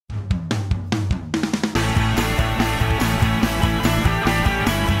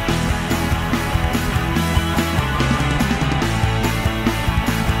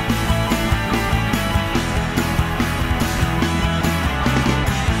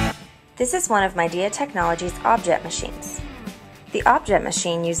This is one of Mydea Technology's Objet machines. The Objet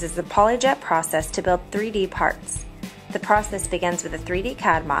machine uses the PolyJet process to build 3D parts. The process begins with a 3D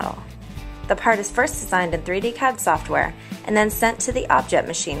CAD model. The part is first designed in 3D CAD software and then sent to the Objet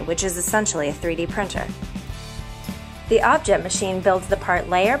machine, which is essentially a 3D printer. The Objet machine builds the part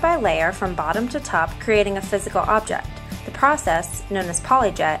layer by layer from bottom to top, creating a physical object. The process, known as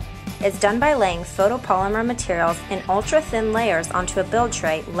PolyJet, is done by laying photopolymer materials in ultra-thin layers onto a build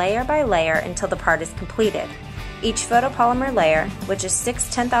tray layer by layer until the part is completed. Each photopolymer layer, which is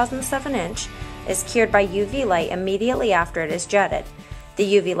 6/10,000 of an inch, is cured by UV light immediately after it is jetted. The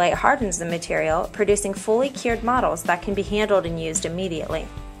UV light hardens the material, producing fully cured models that can be handled and used immediately.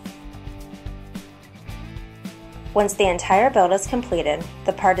 Once the entire build is completed,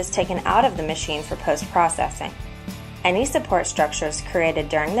 the part is taken out of the machine for post-processing. Any support structures created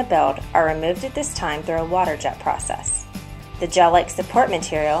during the build are removed at this time through a water jet process. The gel-like support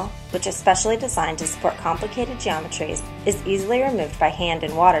material, which is specially designed to support complicated geometries, is easily removed by hand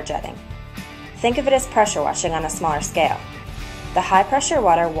and water jetting. Think of it as pressure washing on a smaller scale. The high-pressure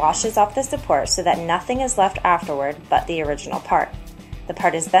water washes off the support so that nothing is left afterward but the original part. The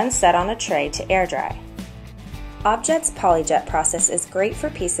part is then set on a tray to air dry. Objet's PolyJet process is great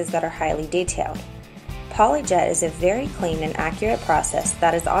for pieces that are highly detailed. PolyJet is a very clean and accurate process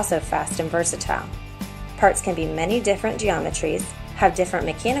that is also fast and versatile. Parts can be many different geometries, have different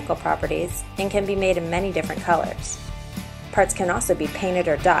mechanical properties, and can be made in many different colors. Parts can also be painted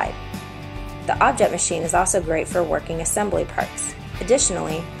or dyed. The Objet machine is also great for working assembly parts.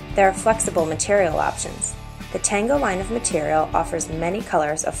 Additionally, there are flexible material options. The Tango line of material offers many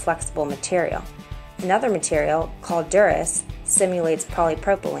colors of flexible material. Another material, called Duris, simulates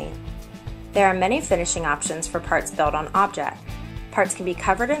polypropylene. There are many finishing options for parts built on Objet. Parts can be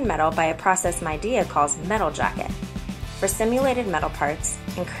covered in metal by a process Mydea calls metal jacket. For simulated metal parts,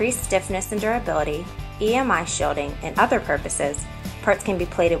 increased stiffness and durability, EMI shielding, and other purposes, parts can be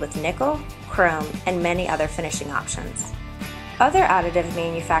plated with nickel, chrome, and many other finishing options. Other additive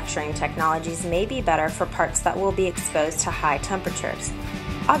manufacturing technologies may be better for parts that will be exposed to high temperatures.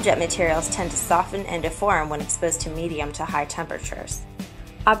 Objet materials tend to soften and deform when exposed to medium to high temperatures.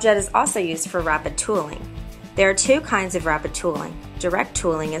 Objet is also used for rapid tooling. There are two kinds of rapid tooling. Direct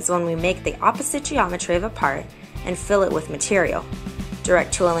tooling is when we make the opposite geometry of a part and fill it with material.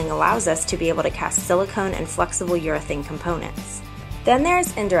 Direct tooling allows us to be able to cast silicone and flexible urethane components. Then there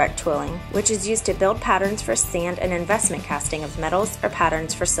is indirect tooling, which is used to build patterns for sand and investment casting of metals or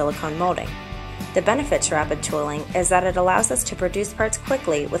patterns for silicone molding. The benefit to rapid tooling is that it allows us to produce parts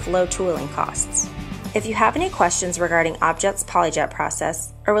quickly with low tooling costs. If you have any questions regarding Objet's PolyJet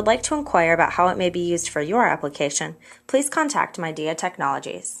process or would like to inquire about how it may be used for your application, please contact Mydea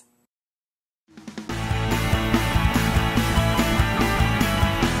Technologies.